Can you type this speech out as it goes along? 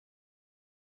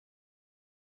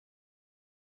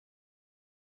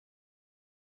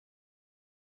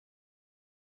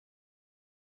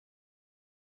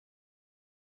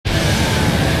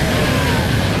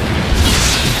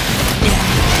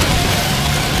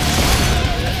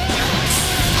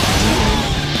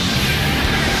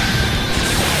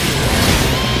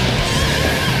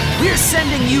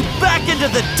sending you back into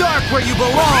the dark where you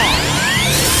belong!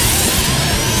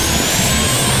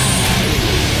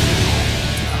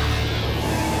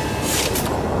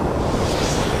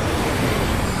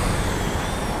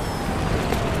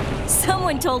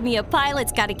 Someone told me a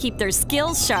pilot's got to keep their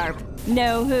skills sharp.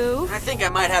 Know who? I think I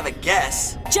might have a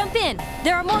guess. Jump in.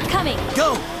 There are more coming.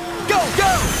 Go! Go!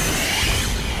 Go!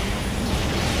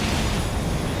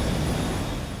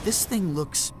 This thing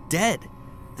looks dead.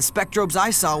 The Spectrobes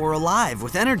I saw were alive,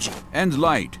 with energy. And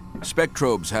light.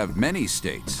 Spectrobes have many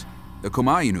states. The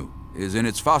Komainu is in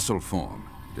its fossil form.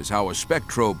 It is how a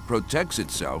Spectrobe protects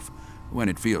itself when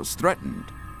it feels threatened.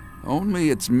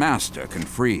 Only its master can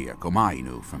free a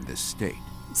Komainu from this state.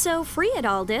 So free it,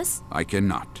 Aldous. I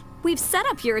cannot. We've set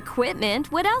up your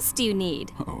equipment. What else do you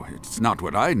need? Oh, it's not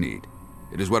what I need.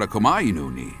 It is what a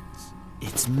Komainu needs.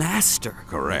 Its master.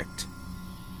 Correct.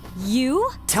 You?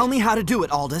 Tell me how to do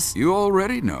it, Aldous. You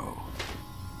already know.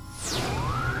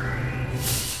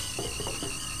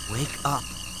 Wake up.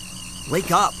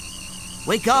 Wake up.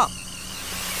 Wake up.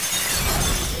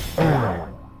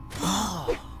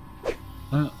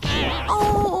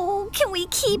 Oh, can we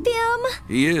keep him?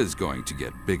 He is going to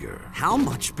get bigger. How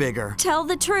much bigger? Tell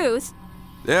the truth.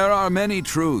 There are many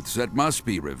truths that must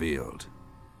be revealed.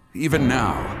 Even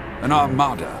now, an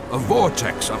armada, a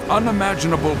vortex of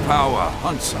unimaginable power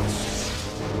hunts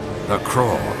us. The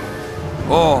Crawl.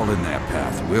 All in their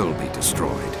path will be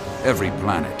destroyed. Every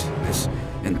planet, this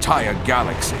entire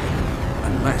galaxy,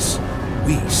 unless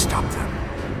we stop them.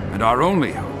 And our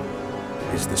only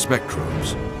hope is the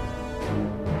Spectrobes.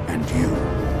 And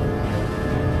you.